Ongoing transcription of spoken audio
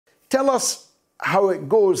Tell us how it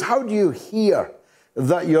goes. How do you hear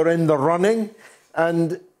that you're in the running?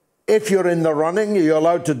 And if you're in the running, are you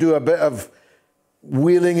allowed to do a bit of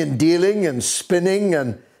wheeling and dealing and spinning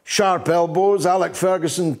and sharp elbows, Alec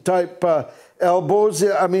Ferguson type elbows?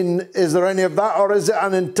 I mean, is there any of that, or is it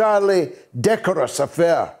an entirely decorous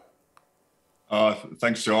affair?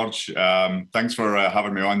 Thanks, George. Thanks for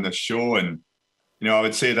having me on this show. And I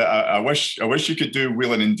would say that I wish you could do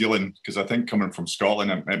wheeling and dealing, because I think coming from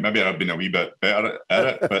Scotland, maybe I've been a wee bit better at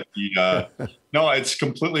it. But no, it's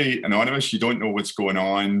completely anonymous. You don't know what's going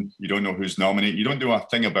on. You don't know who's nominated. You don't do a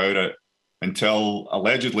thing about it until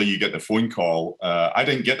allegedly you get the phone call. I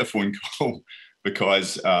didn't get the phone call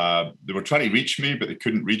because they were trying to reach me, but they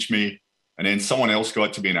couldn't reach me. And then someone else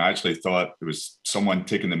got to me, and I actually thought it was someone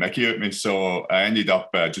taking the mickey out of me. So I ended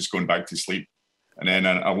up just going back to sleep. And then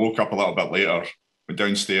I woke up a little bit later, went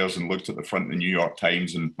downstairs and looked at the front of the New York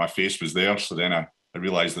Times, and my face was there. So then I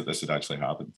realized that this had actually happened.